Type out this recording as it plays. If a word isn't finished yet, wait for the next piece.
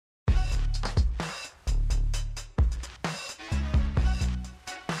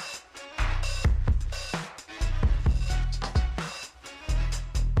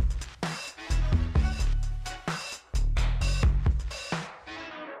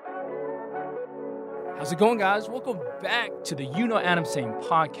How's it going, guys? Welcome back to the You Know Adam Saying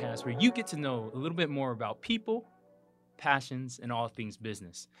podcast, where you get to know a little bit more about people, passions, and all things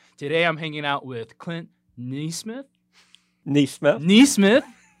business. Today, I'm hanging out with Clint Neesmith, who is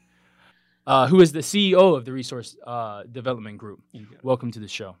the CEO of the Resource Development Group. Welcome to the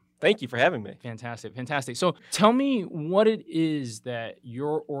show. Thank you for having me. Fantastic, fantastic. So tell me what it is that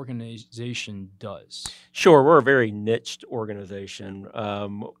your organization does. Sure, we're a very niched organization.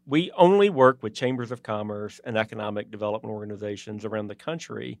 We only work with chambers of commerce and economic development organizations around the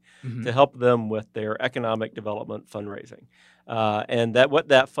country to help them with their economic development fundraising. And what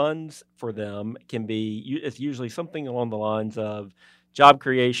that funds for them is usually something along the lines of job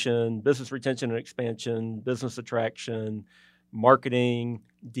creation, business retention and expansion, business attraction, marketing,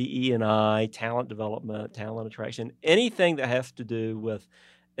 DE&I, talent development, talent attraction, anything that has to do with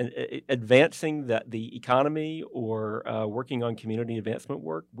advancing the economy or working on community advancement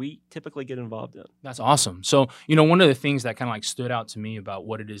work, we typically get involved in. That's awesome. So, one of the things that kind of like stood out to me about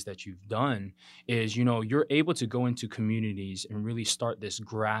what it is that you've done is, you're able to go into communities and really start this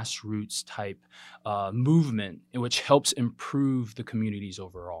grassroots type movement, which helps improve the communities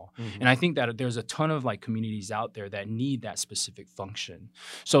overall. And I think that there's a ton of like communities out there that need that specific function.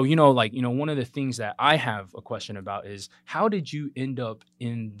 So, one of the things that I have a question about is, how did you end up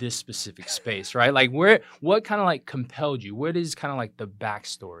in this specific space, right? Like what kind of like compelled you? What is kind of like the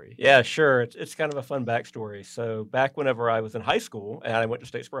backstory? Yeah, sure. It's kind of a fun backstory. So back whenever I was in high school and I went to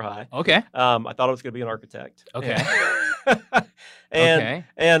Statesboro High, okay, I thought I was going to be an architect. Okay.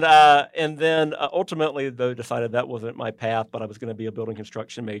 And then ultimately, though, decided that wasn't my path, but I was going to be a building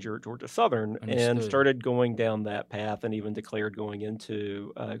construction major at Georgia Southern. Understood. And started going down that path and even declared going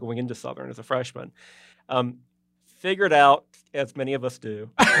into Southern as a freshman. Figured out, as many of us do,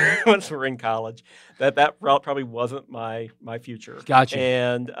 once we're in college, that route probably wasn't my future. Gotcha.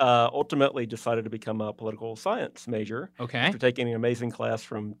 And ultimately decided to become a political science major. Okay. After taking an amazing class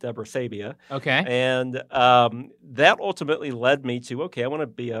from Deborah Sabia. Okay. And that ultimately led me to, I want to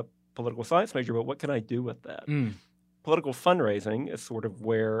be a political science major, but what can I do with that? Political fundraising is sort of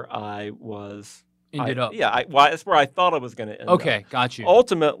where I was. Ended up. Yeah, that's where I thought I was going to end up. Okay, got you.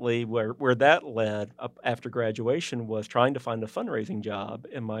 Ultimately, where that led up after graduation was trying to find a fundraising job.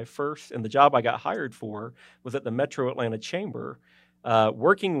 And the job I got hired for was at the Metro Atlanta Chamber,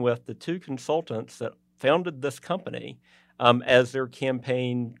 working with the two consultants that founded this company as their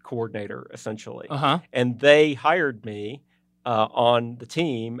campaign coordinator, essentially. And they hired me on the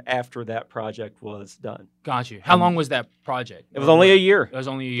team after that project was done. Got you. How long was that project? It was only a year. It was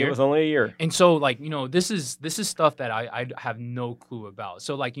only a year? It was only a year. And so, this is stuff that I have no clue about.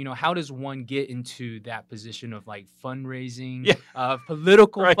 So, how does one get into that position of, fundraising,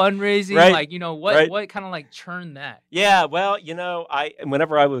 political fundraising? Right. What kind of, churned that? Yeah, well,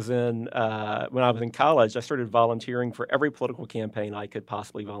 whenever I was when I was in college, I started volunteering for every political campaign I could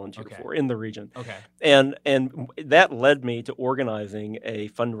possibly volunteer for in the region. Okay. And that led me to organizing a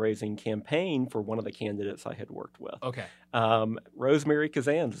fundraising campaign for one of the candidates I had worked with. Okay. Rosemary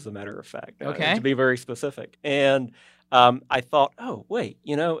Kazans, as a matter of fact. Okay. To be very specific. And I thought,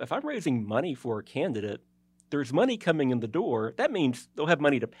 if I'm raising money for a candidate, there's money coming in the door. That means they'll have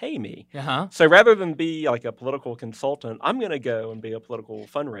money to pay me. So rather than be like a political consultant, I'm going to go and be a political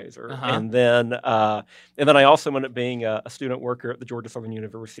fundraiser. And then I also ended up being a student worker at the Georgia Southern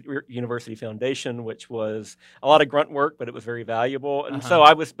University Foundation, which was a lot of grunt work, but it was very valuable. And so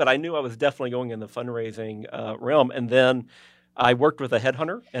I knew I was definitely going in the fundraising realm. And then I worked with a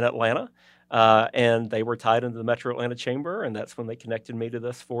headhunter in Atlanta. And they were tied into the Metro Atlanta Chamber, and that's when they connected me to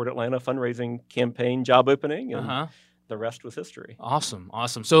this Forward Atlanta fundraising campaign job opening, and the rest was history. Awesome.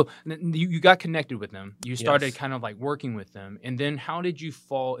 So you got connected with them. You started kind of working with them, and then how did you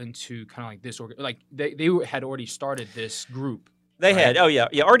fall into kind of this they had already started this group? They had,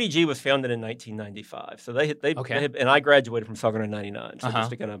 RDG was founded in 1995, so they had, and I graduated from Southern in '99. So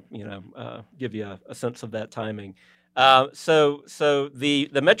just to kind of give you a sense of that timing. So the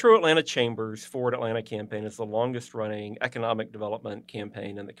Metro Atlanta Chamber's Forward Atlanta campaign is the longest running economic development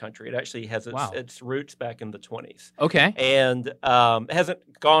campaign in the country. It actually has its roots back in the 1920s. Okay. And it hasn't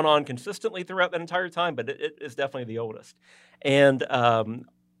gone on consistently throughout that entire time, but it is definitely the oldest. And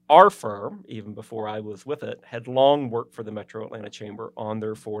our firm, even before I was with it, had long worked for the Metro Atlanta Chamber on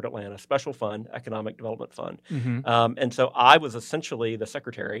their Forward Atlanta Special Fund, Economic Development Fund. And so I was essentially the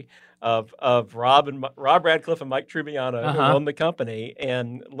secretary of Rob Radcliffe and Mike Trubiano, who owned the company.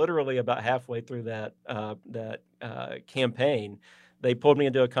 And literally about halfway through that campaign, they pulled me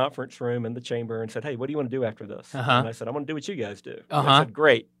into a conference room in the chamber and said, "Hey, what do you want to do after this?" And I said, "I want to do what you guys do." And they said,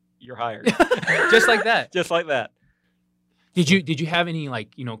 "Great, you're hired." Just like that? Just like that. Did you have any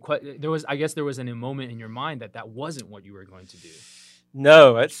like I guess there was a moment in your mind that wasn't what you were going to do.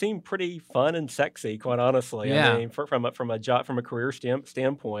 No, it seemed pretty fun and sexy, quite honestly. Yeah. I mean, from a career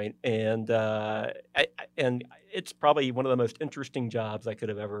standpoint, and and it's probably one of the most interesting jobs I could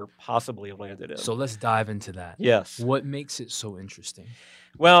have ever possibly landed in. So let's dive into that. Yes. What makes it so interesting?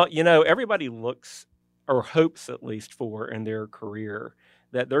 Well, everybody looks or hopes at least for in their career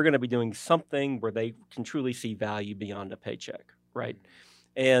that they're going to be doing something where they can truly see value beyond a paycheck, right?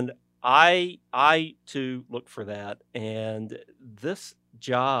 And I too look for that. And this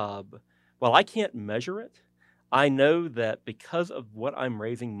job, while I can't measure it, I know that because of what I'm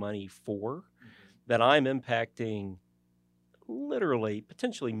raising money for, that I'm impacting literally,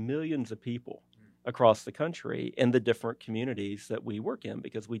 potentially millions of people across the country in the different communities that we work in,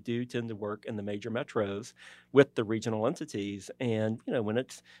 because we do tend to work in the major metros with the regional entities. And when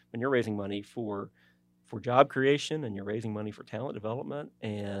you're raising money for job creation, and you're raising money for talent development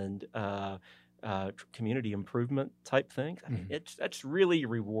and community improvement type things, I mean, that's really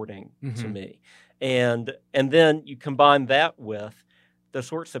rewarding to me. And then you combine that with the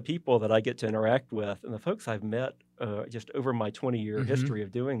sorts of people that I get to interact with and the folks I've met just over my 20-year history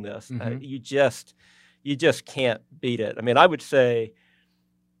of doing this. You just can't beat it. I mean, I would say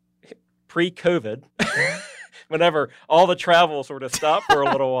pre-COVID, whenever all the travel sort of stopped for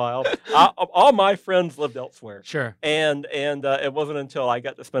a little while, all my friends lived elsewhere. Sure. And it wasn't until I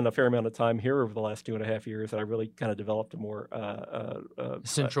got to spend a fair amount of time here over the last 2.5 years that I really kind of developed a more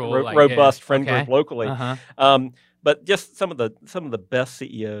central, robust friend group locally. But just some of the best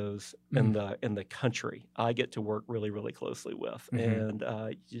CEOs in the country, I get to work really, really closely with, and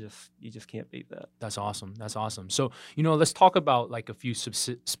you just can't beat that. That's awesome. That's awesome. So let's talk about like a few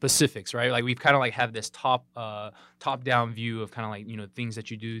specifics, right? Like we've kind of like have this top down view of kind of like things that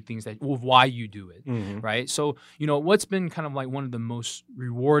you do, why you do it, right? So what's been kind of like one of the most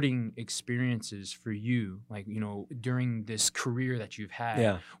rewarding experiences for you, like during this career that you've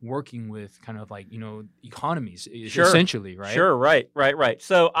had, working with kind of like economies. Sure. Essentially, right? Sure, right.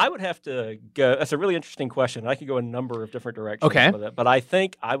 So I would have to go. That's a really interesting question. I could go a number of different directions with it, but I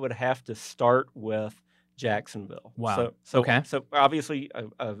think I would have to start with Jacksonville. Wow. So obviously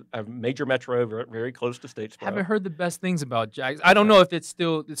a major metro, very close to Statesboro. Haven't heard the best things about Jacksonville. I don't know if it's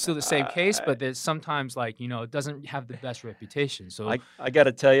still the same case, but there's sometimes it doesn't have the best reputation. So I got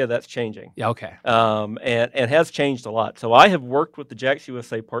to tell you, that's changing. Yeah. Okay. And has changed a lot. So I have worked with the Jax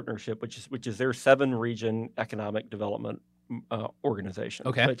USA Partnership, which is their 7-region economic development organization.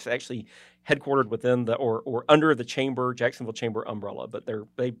 Okay. So it's actually headquartered within or under the Chamber, Jacksonville Chamber umbrella, but they're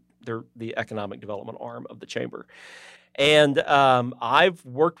the economic development arm of the Chamber. And I've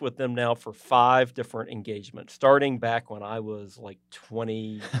worked with them now for 5 different engagements, starting back when I was like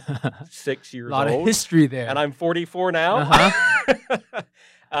 26 years old. A lot of history there. And I'm 44 now.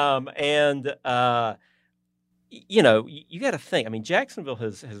 You got to think. I mean, Jacksonville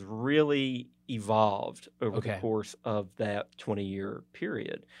has really evolved over the course of that 20-year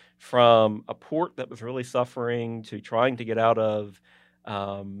period, from a port that was really suffering to trying to get out of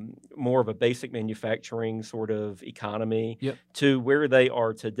more of a basic manufacturing sort of economy to where they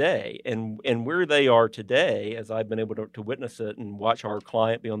are today. And where they are today, as I've been able to witness it and watch our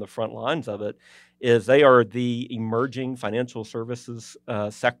client be on the front lines of it, is they are the emerging financial services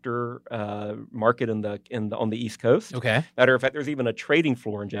sector market on the East Coast. Okay. Matter of fact, there's even a trading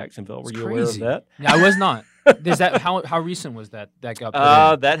floor in Jacksonville. Were you aware of that? Yeah, I was not. Is that how recent was that got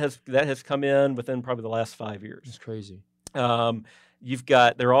put in? That has come in within probably the last 5 years. It's crazy.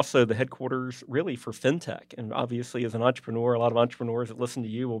 They're also the headquarters really for fintech. And obviously, as an entrepreneur, a lot of entrepreneurs that listen to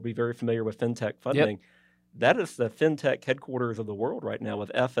you will be very familiar with fintech funding. That is the fintech headquarters of the world right now with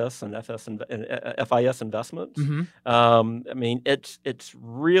FIS Investments. I mean, it's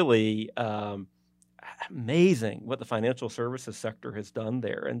really amazing what the financial services sector has done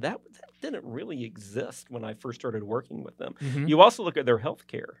there. And that didn't really exist when I first started working with them. You also look at their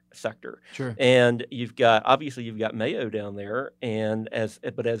healthcare sector. Sure. And you've got Mayo down there. And as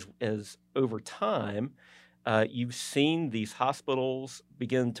over time, you've seen these hospitals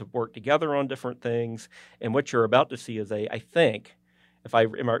begin to work together on different things. And what you're about to see is I think, if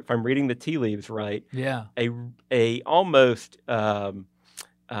I'm reading the tea leaves right, a almost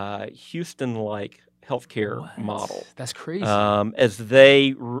Houston-like healthcare model. That's crazy. As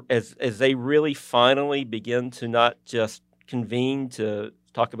they really finally begin to not just convene to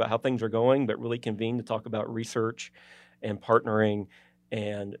talk about how things are going, but really convene to talk about research and partnering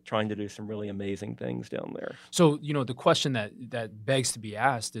and trying to do some really amazing things down there. So, the question that begs to be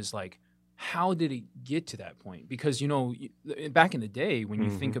asked is like, how did it get to that point? Because, back in the day, when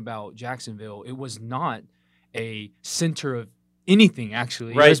you think about Jacksonville, it was not a center of anything,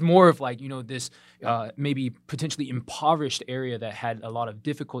 actually. Right. It was more of like, this maybe potentially impoverished area that had a lot of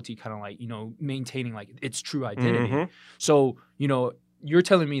difficulty kind of like, maintaining like its true identity. Mm-hmm. So, you're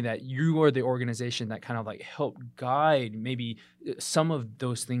telling me that you are the organization that kind of like helped guide maybe some of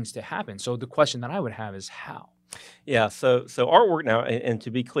those things to happen. So the question that I would have is how? Yeah, so our work now, and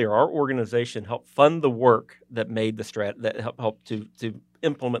to be clear, our organization helped fund the work that made the that helped to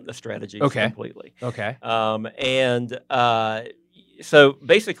implement the strategies completely. Okay. So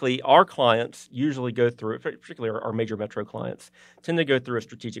basically, our clients usually go through, particularly our major metro clients, tend to go through a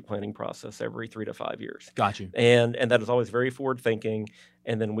strategic planning process every 3 to 5 years. Got you. And that is always very forward thinking.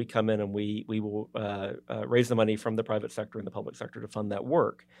 And then we come in and we will raise the money from the private sector and the public sector to fund that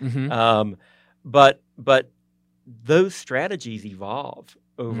work. Mm-hmm. But those strategies evolve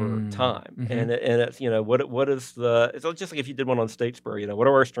over time, mm-hmm. and it's what is it's just like if you did one on Statesboro, what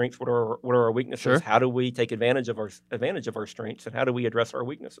are our strengths, what are our weaknesses, Sure. how do we take advantage of our strengths, and how do we address our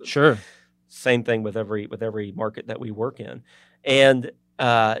weaknesses? Sure. Same thing with every market that we work in, and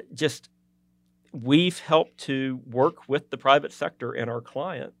we've helped to work with the private sector and our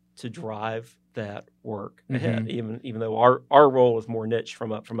client to drive that work ahead, even though our role is more niche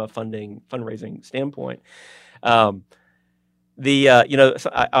from a fundraising standpoint. So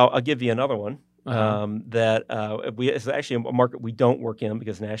I'll give you another one. That it's actually a market we don't work in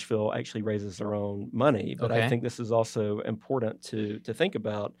because Nashville actually raises their own money. But I think this is also important to think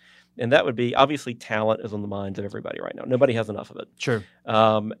about, and that would be obviously talent is on the minds of everybody right now. Nobody has enough of it. Sure.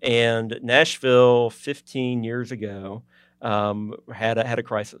 And Nashville 15 years ago had a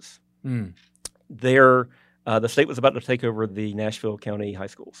crisis. The state was about to take over the Nashville County high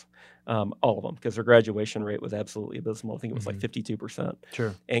schools, all of them, because their graduation rate was absolutely abysmal. I think it was like 52%.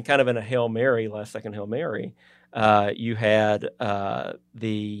 Sure. And kind of in a Hail Mary, last-second Hail Mary, you had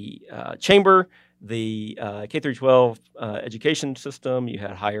the chamber, the K-12 education system, you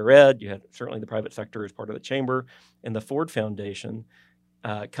had higher ed, you had certainly the private sector as part of the chamber, and the Ford Foundation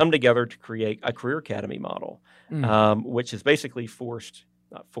come together to create a career academy model, which is basically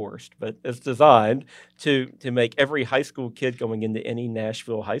not forced, but it's designed to make every high school kid going into any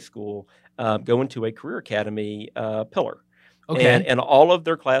Nashville high school go into a career academy pillar. Okay. And all of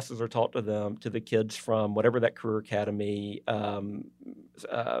their classes are taught to the kids from whatever that career academy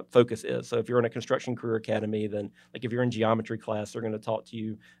focus is. So if you're in a construction career academy, then like if you're in geometry class, they're going to talk to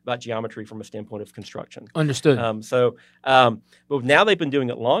you about geometry from a standpoint of construction. Understood. But now they've been doing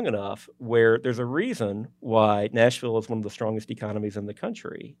it long enough where there's a reason why Nashville is one of the strongest economies in the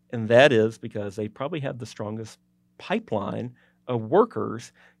country, and that is because they probably have the strongest pipeline of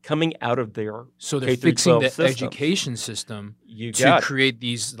workers coming out of their so they're fixing the education system to create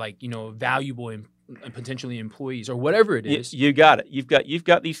these valuable and potentially employees or whatever it is. You got it. You've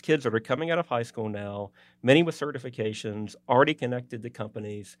got these kids that are coming out of high school now, many with certifications, already connected to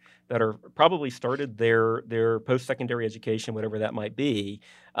companies that are probably started their post-secondary education, whatever that might be,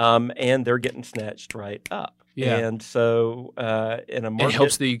 and they're getting snatched right up. Yeah. And so in a market, it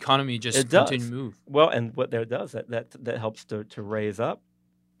helps the economy just continue to move. Well, and what that does, that helps to raise up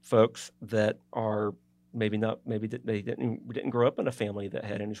folks that are maybe they didn't grow up in a family that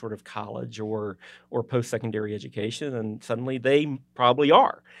had any sort of college or post-secondary education, and suddenly they probably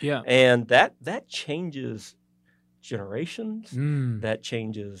are. Yeah. And that changes generations. That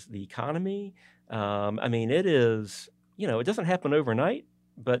changes the economy. I mean, it is, it doesn't happen overnight,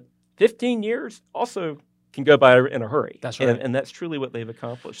 but 15 years also can go by in a hurry. That's right. And that's truly what they've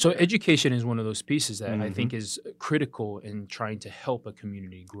accomplished. So education is one of those pieces that I think is critical in trying to help a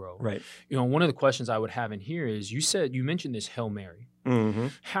community grow. Right. One of the questions I would have in here is you mentioned this Hail Mary.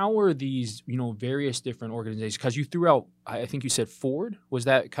 How are these, various different organizations? Because you threw out, I think you said Ford. Was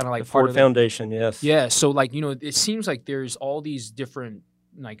that kind of like the Ford Foundation? Yes. Yeah. So it seems like there's all these different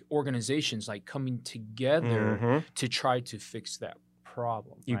organizations coming together to try to fix that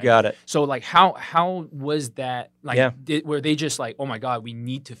problem. You got it. So how was that were they just oh my God, we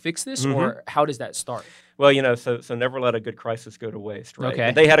need to fix this, or how does that start? Well, so never let a good crisis go to waste, right? Okay.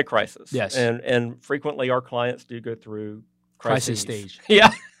 But they had a crisis. Yes. And frequently our clients do go through crisis stage. Yeah.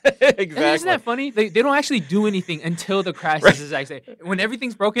 Exactly. And isn't that funny? They don't actually do anything until the crisis is actually when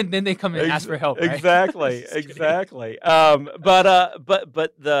everything's broken. Then they come and ask for help. Right? Exactly. Exactly. But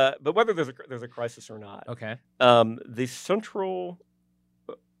whether there's a crisis or not, okay. The central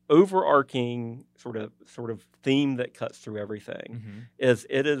overarching sort of theme that cuts through everything is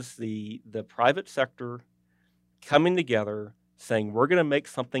the private sector coming together, saying we're going to make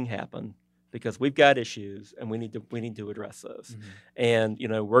something happen because we've got issues and we need to address those. And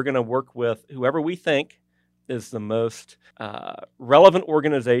we're going to work with whoever we think is the most relevant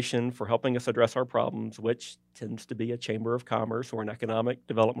organization for helping us address our problems, which tends to be a chamber of commerce or an economic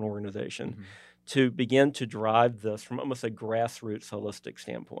development organization, to begin to drive this from almost a grassroots holistic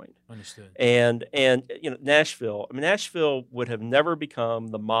standpoint. Understood. And Nashville, Nashville would have never become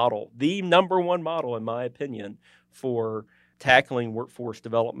the model, the number one model, in my opinion, for tackling workforce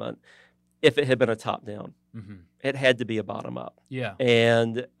development if it had been a top-down. It had to be a bottom-up. Yeah.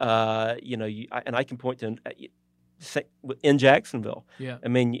 And, and I can point to in Jacksonville. Yeah.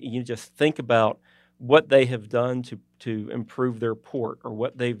 You just think about what they have done to improve their port, or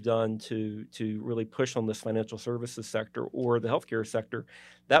what they've done to really push on this financial services sector or the healthcare sector.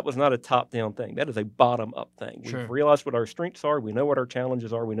 That was not a top-down thing. That is a bottom-up thing. Sure. We've realized what our strengths are. We know what our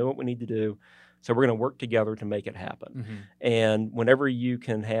challenges are. We know what we need to do. So we're going to work together to make it happen. And whenever you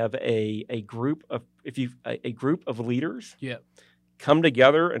can have a group of leaders come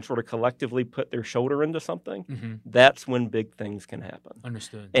together and sort of collectively put their shoulder into something, that's when big things can happen.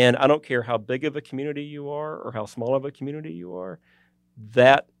 Understood. And I don't care how big of a community you are or how small of a community you are,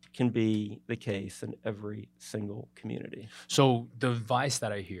 that can be the case in every single community. So the advice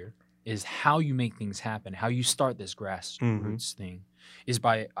that I hear is how you make things happen, how you start this grassroots thing, is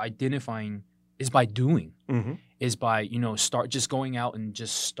by identifying, is by doing, is by, start just going out and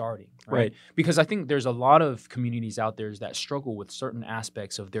just starting. Right. Because I think there's a lot of communities out there that struggle with certain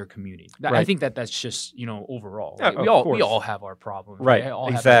aspects of their community. I think that's just, overall. Yeah, we all have our problems. Right. We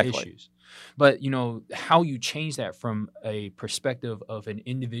all have our Exactly. issues. But, how you change that from a perspective of an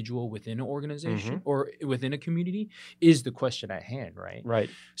individual within an organization or within a community is the question at hand, right?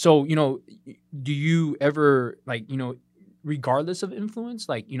 Right. So, do you ever, regardless of influence,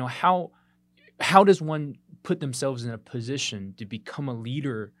 how does one put themselves in a position to become a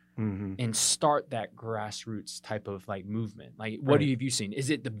leader and start that grassroots type of movement? What have you seen? Is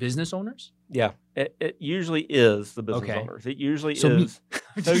it the business owners? Yeah, it usually is the business owners. It usually is. Me.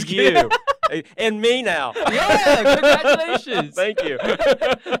 So you and me now. Yeah, congratulations. Thank you.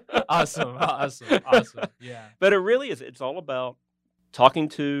 Awesome. Yeah. But it really is. It's all about talking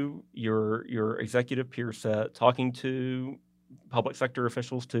to your executive peer set, talking to public sector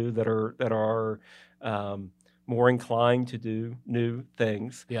officials too that are more inclined to do new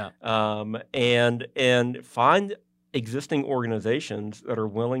things. Yeah. And find existing organizations that are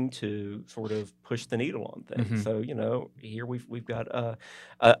willing to sort of push the needle on things. So here we've got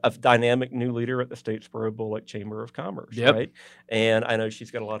a dynamic new leader at the Statesboro Bullock Chamber of Commerce, right? And I know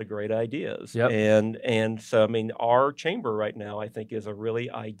she's got a lot of great ideas. And so our chamber right now I think is a really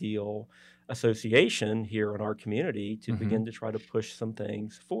ideal association here in our community to begin to try to push some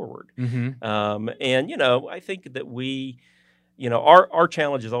things forward. And I think that our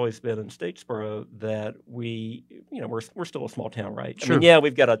challenge has always been in Statesboro that we're still a small town, right? Sure.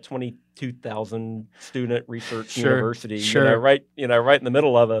 We've got a 22,000 student research university, Sure. right in the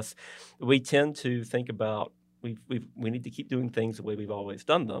middle of us. We tend to think about we need to keep doing things the way we've always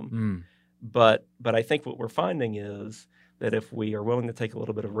done them. But I think what we're finding is that if we are willing to take a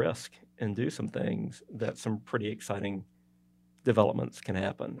little bit of risk and do some things, that some pretty exciting developments can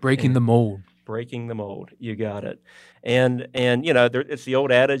happen. Breaking the mold. Breaking the mold. You got it. And it's the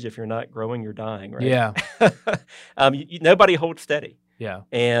old adage, if you're not growing, you're dying, right? Yeah. Nobody holds steady. Yeah.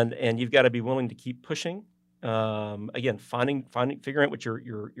 And you've got to be willing to keep pushing. Again, figuring out what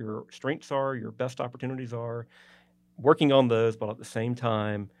your strengths are, your best opportunities are, working on those, but at the same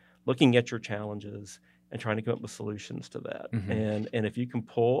time, looking at your challenges and trying to come up with solutions to that. And if you can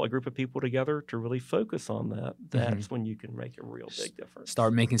pull a group of people together to really focus on that, that's when you can make a real big difference.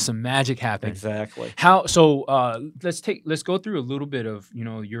 Start making some magic happen. Exactly. Let's go through a little bit of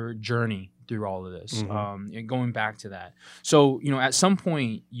your journey through all of this, and going back to that. So at some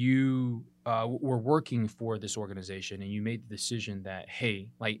point you were working for this organization and you made the decision that, hey,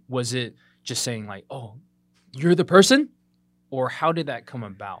 was it just saying oh, you're the person, or how did that come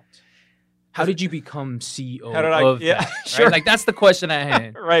about? How did you become CEO of that? Sure. Right? That's the question at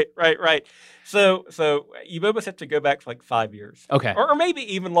hand. Right. So you almost have to go back for 5 years. Okay. Or maybe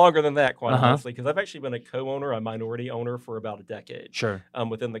even longer than that, quite honestly, because I've actually been a co-owner, a minority owner for about a decade. Sure.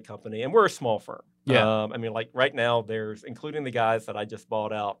 Within the company. And we're a small firm. Yeah. Right now, there's, including the guys that I just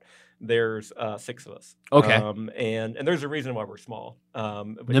bought out, there's 6 of us. Okay. And there's a reason why we're small.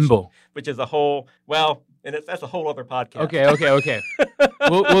 Nimble. Which is a whole, that's a whole other podcast. Okay.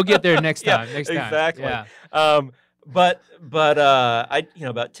 We'll get there next time. Exactly. Yeah. But I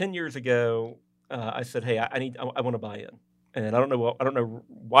about 10 years ago, I said, hey, I want to buy in. And I don't know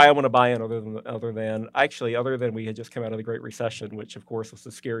why I want to buy in other than we had just come out of the Great Recession, which of course was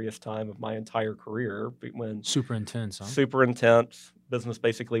the scariest time of my entire career. Super intense, huh? Super intense, business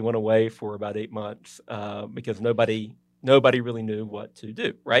basically went away for about 8 months because nobody really knew what to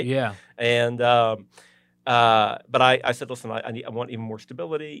do, right? Yeah. And but I said, listen, I want even more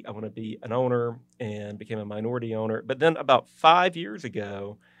stability. I want to be an owner, and became a minority owner. But then about 5 years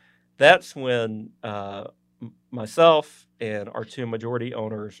ago, that's when myself and our two majority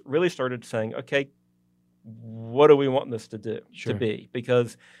owners really started saying, okay, what do we want this to do to be?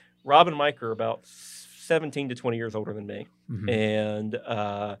 Because Rob and Mike are about 17 to 20 years older than me. Mm-hmm. And,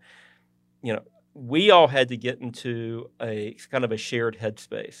 we all had to get into a kind of a shared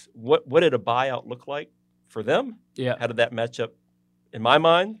headspace. What did a buyout look like for them? Yeah. How did that match up in my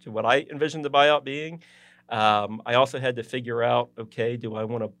mind to what I envisioned the buyout being? I also had to figure out, okay, do I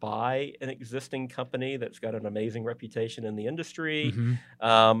want to buy an existing company that's got an amazing reputation in the industry?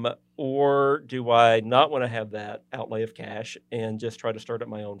 Mm-hmm. Or do I not want to have that outlay of cash and just try to start up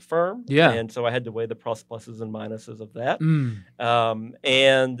my own firm? Yeah. And so I had to weigh the pluses and minuses of that.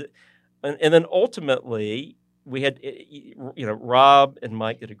 And then ultimately, we had, Rob and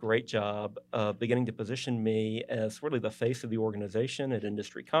Mike did a great job of beginning to position me as really the face of the organization at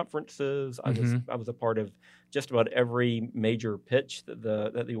industry conferences. Mm-hmm. I was a part of just about every major pitch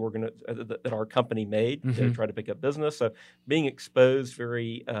that our company made mm-hmm. to try to pick up business. So being exposed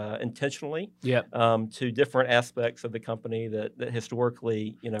very intentionally to different aspects of the company that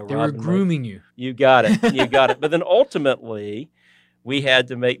historically, they Rob were grooming you. You got it. You got it. But then ultimately, we had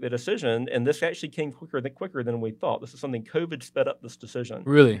to make the decision, and this actually came quicker than we thought. This is something COVID sped up this decision.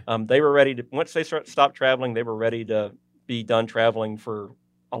 Really? They were ready to, once they stopped traveling, they were ready to be done traveling for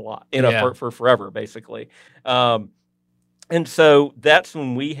a lot, for forever, basically. And so that's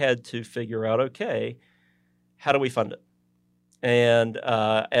when we had to figure out, okay, how do we fund it? And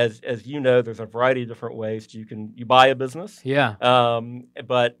as you know, there's a variety of different ways you buy a business. Yeah.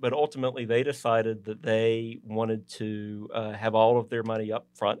 But ultimately, they decided that they wanted to have all of their money up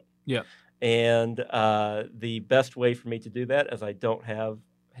front. Yeah. And the best way for me to do that, as I don't have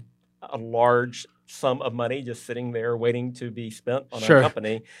a large sum of money just sitting there waiting to be spent on our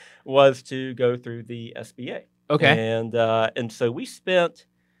company, was to go through the SBA. Okay. And so we spent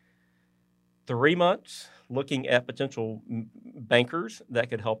 3 months looking at potential bankers that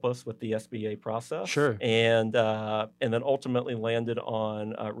could help us with the SBA process. Sure. And then ultimately landed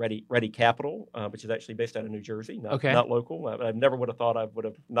on Ready Capital, which is actually based out of New Jersey, not local. I never would have thought I would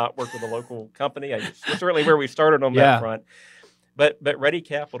have not worked with a local company. It's certainly where we started on that front. But Ready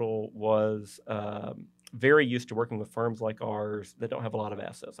Capital was very used to working with firms like ours that don't have a lot of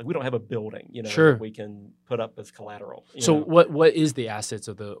assets. Like we don't have a building, that we can put up as collateral. So what is the assets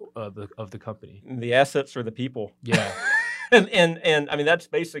of the company? The assets are the people. Yeah. and I mean that's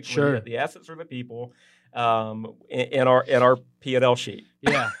basically it. The assets are the people in our P&L sheet.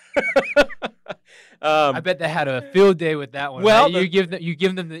 Yeah. I bet they had a field day with that one. Well, right? You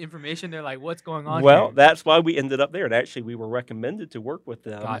give them the information. They're like, "What's going on?" Well, here? That's why we ended up there. And actually, we were recommended to work with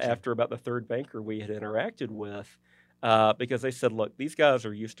them after about the third banker we had interacted with, because they said, "Look, these guys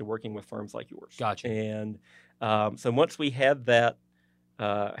are used to working with firms like yours." Gotcha. And so once we had that,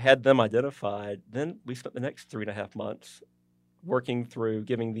 had them identified, then we spent the next 3.5 months working through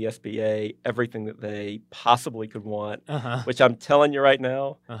giving the SBA everything that they possibly could want. Which I'm telling you right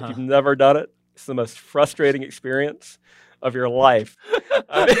now, if you've never done it. It's the most frustrating experience of your life.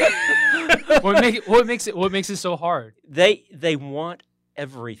 What makes it so hard? They want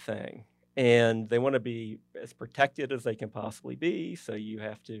everything, and they want to be as protected as they can possibly be. So you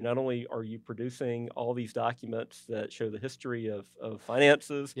have to, not only are you producing all these documents that show the history of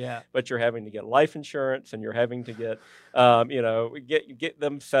finances, but you're having to get life insurance, and you're having to get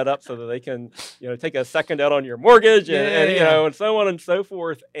them set up so that they can take a second out on your mortgage, and so on and so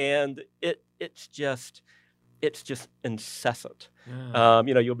forth. And it's just incessant. Yeah.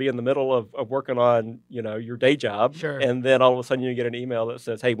 You'll be in the middle of working on, your day job. Sure. And then all of a sudden you get an email that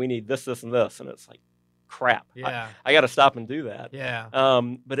says, hey, we need this, this, and this. And it's like, crap. Yeah. I got to stop and do that. Yeah.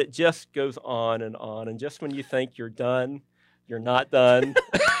 But it just goes on. And just when you think you're done, you're not done.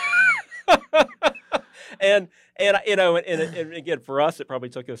 And again, for us, it probably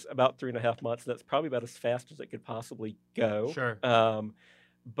took us about 3.5 months. That's probably about as fast as it could possibly go. Sure.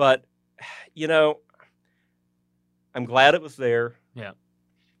 But I'm glad it was there. Yeah.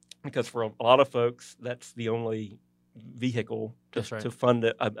 Because for a lot of folks, that's the only vehicle to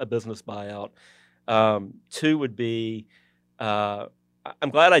fund a business buyout. 2 would be, I'm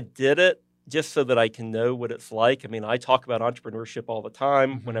glad I did it just so that I can know what it's like. I mean, I talk about entrepreneurship all the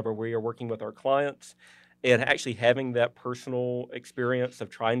time whenever we are working with our clients. And actually having that personal experience of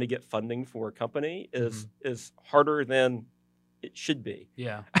trying to get funding for a company is harder than it should be.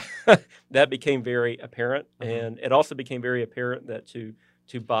 Yeah. that became very apparent. Uh-huh. And it also became very apparent that to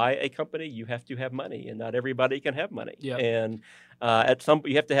buy a company, you have to have money, and not everybody can have money. Yep. And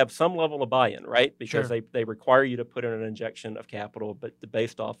you have to have some level of buy-in, right? Because Sure. they require you to put in an injection of capital, but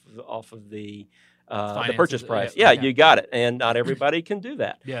based off of the Finances, purchase price. yeah. You got it. And not everybody can do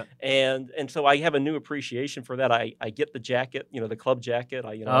that. Yeah. And so I have a new appreciation for that. I get the jacket, the club jacket.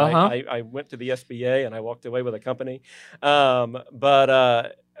 I went to the SBA and I walked away with a company.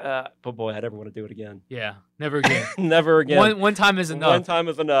 But boy, I never want to do it again. Yeah, never again. Never again. One time is enough. One time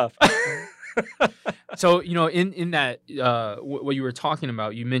is enough. So, in that, what you were talking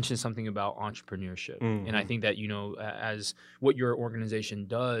about, you mentioned something about entrepreneurship. Mm-hmm. And I think that, as what your organization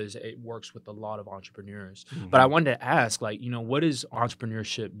does, it works with a lot of entrepreneurs. Mm-hmm. But I wanted to ask, what does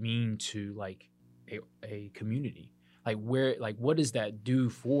entrepreneurship mean to like a community? What does that do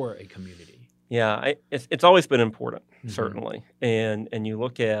for a community? Yeah, it's always been important, certainly, and you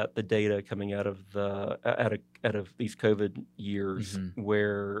look at the data coming out of out of these COVID years,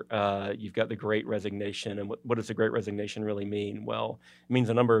 where you've got the Great Resignation, and what does the Great Resignation really mean? Well, it means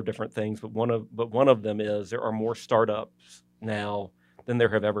a number of different things, but one of them is there are more startups now than there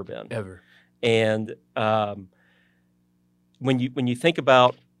have ever been. And when you think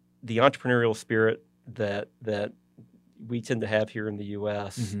about the entrepreneurial spirit that we tend to have here in the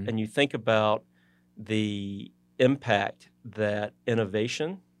U.S., and you think about the impact that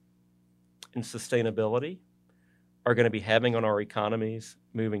innovation and sustainability are going to be having on our economies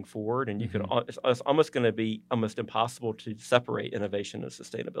moving forward, and it's almost going to be almost impossible to separate innovation and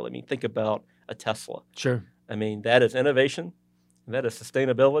sustainability. I mean, think about a Tesla. Sure. I mean, that is innovation, that is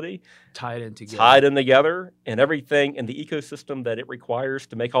sustainability. Tied in together. And everything in the ecosystem that it requires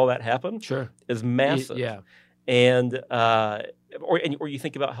to make all that happen is massive. Yeah. And or you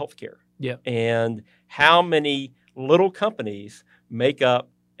think about healthcare, and how many little companies make up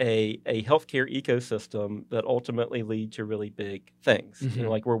a healthcare ecosystem that ultimately lead to really big things.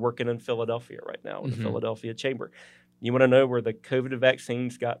 Like we're working in Philadelphia right now with the Philadelphia Chamber. You want to know where the COVID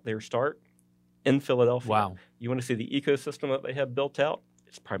vaccines got their start? In Philadelphia. Wow. You want to see the ecosystem that they have built out?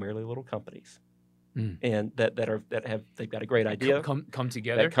 It's primarily little companies, and they've got a great idea. Come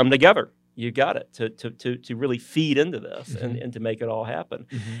together. That come together. You got it to really feed into this and to make it all happen.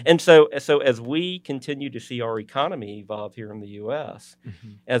 And so as we continue to see our economy evolve here in the U.S.,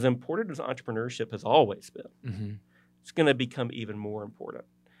 as important as entrepreneurship has always been, it's going to become even more important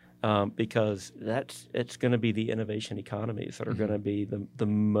because it's going to be the innovation economies that are going to be the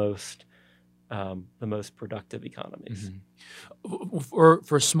most productive economies.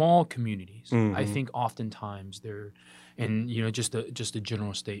 For small communities, I think oftentimes they're. And just a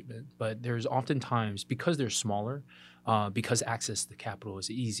general statement, but there's oftentimes, because they're smaller, because access to capital is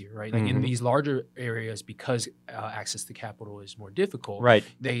easier, right? Like in these larger areas, because access to capital is more difficult, right?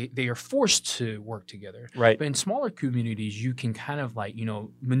 They are forced to work together, right? But in smaller communities, you can kind of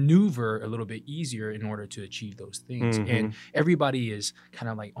maneuver a little bit easier in order to achieve those things, and everybody is kind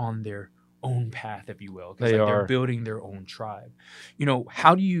of like on their own path, if you will, because they're building their own tribe.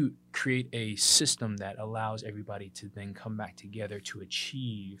 How do you create a system that allows everybody to then come back together to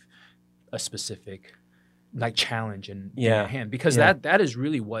achieve a specific challenge in your hand? Because that is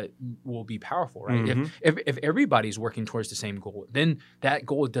really what will be powerful, right? If everybody's working towards the same goal, then that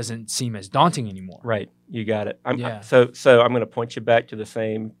goal doesn't seem as daunting anymore. Right. You got it. So I'm going to point you back to the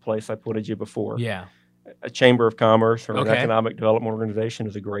same place I pointed you before. Yeah. A chamber of commerce or an economic development organization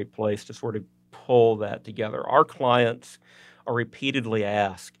is a great place to sort of pull that together. Our clients are repeatedly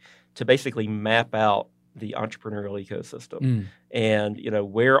asked to basically map out the entrepreneurial ecosystem. And,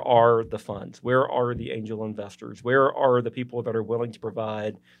 where are the funds? Where are the angel investors? Where are the people that are willing to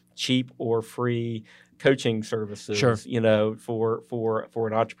provide cheap or free coaching services, for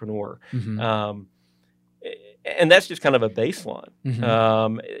an entrepreneur? And that's just kind of a baseline.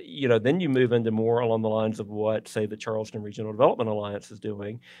 Then you move into more along the lines of what, say, the Charleston Regional Development Alliance is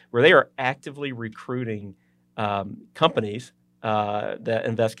doing, where they are actively recruiting companies that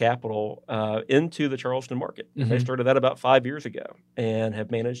invest capital into the Charleston market. And they started that about 5 years ago and have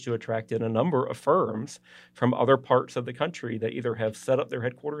managed to attract in a number of firms from other parts of the country that either have set up their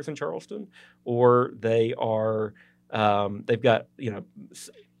headquarters in Charleston or they are they've got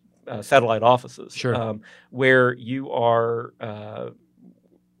satellite offices, where you are,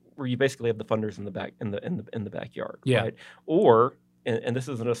 where you basically have the funders in the back in the backyard, right? Or and this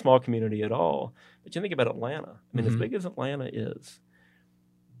isn't a small community at all, but you think about Atlanta. I mean, as big as Atlanta is,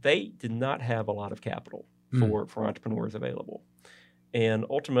 they did not have a lot of capital for entrepreneurs available, and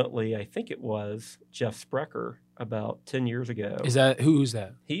ultimately, I think it was Jeff Sprecher about 10 years ago. Who's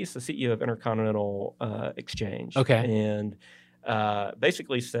that? He's the CEO of Intercontinental Exchange, Okay, and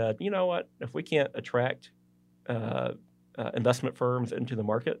basically said, you know what, if we can't attract investment firms into the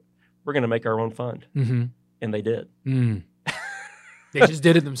market, we're going to make our own fund. Mm-hmm. And they did. Mm. They just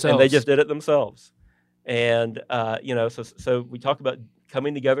did it themselves. And they just did it themselves. And, so we talk about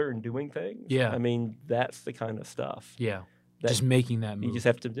coming together and doing things. Yeah. I mean, that's the kind of stuff. Yeah. Just making that move. You just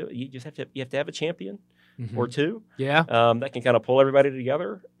have to do it. You have to have a champion or two. Yeah. That can kind of pull everybody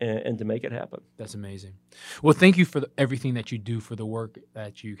together and to make it happen. That's amazing. Well, thank you for everything that you do, for the work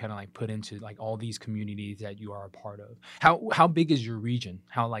that you kind of like put into like all these communities that you are a part of. How big is your region?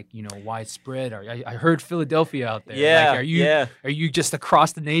 How widespread? I heard Philadelphia out there. Yeah. Are you just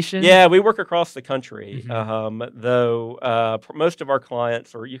across the nation? Yeah, we work across the country. Though most of our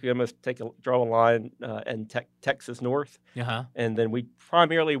clients, or you can almost draw a line in Texas North. And then we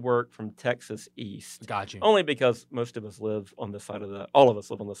primarily work from Texas East. Gotcha. Only because most of us live on this side of all of us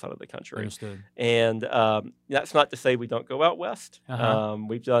live on this side of the country. Understood. And that's not to say we don't go out west.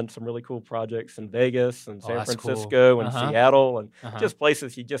 We've done some really cool projects in Vegas and San Francisco and Seattle and just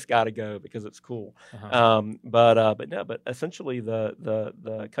places you just got to go because it's cool. But essentially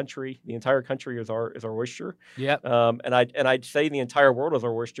the country, the entire country is our oyster. Yeah. And I'd say the entire world is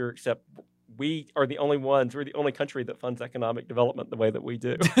our oyster, except we are the only ones. We're the only country that funds economic development the way that we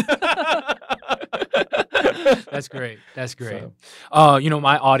do. That's great. That's great. So.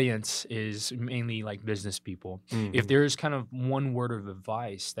 My audience is mainly like business people. Mm-hmm. If there's kind of one word of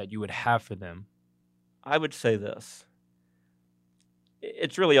advice that you would have for them, I would say this.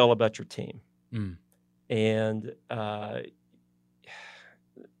 It's really all about your team. Mm. And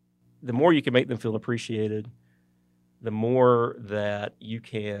the more you can make them feel appreciated, the more that you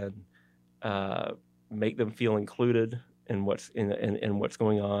can make them feel included in what's in what's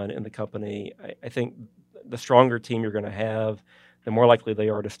going on in the company. I think the stronger team you're going to have, the more likely they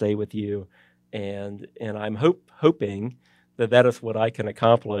are to stay with you, and I'm hoping that is what I can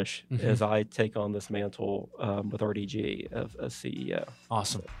accomplish as I take on this mantle with RDG as CEO.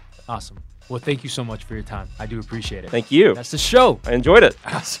 Awesome. Well, thank you so much for your time. I do appreciate it. Thank you. That's the show. I enjoyed it.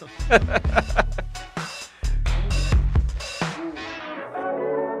 Awesome.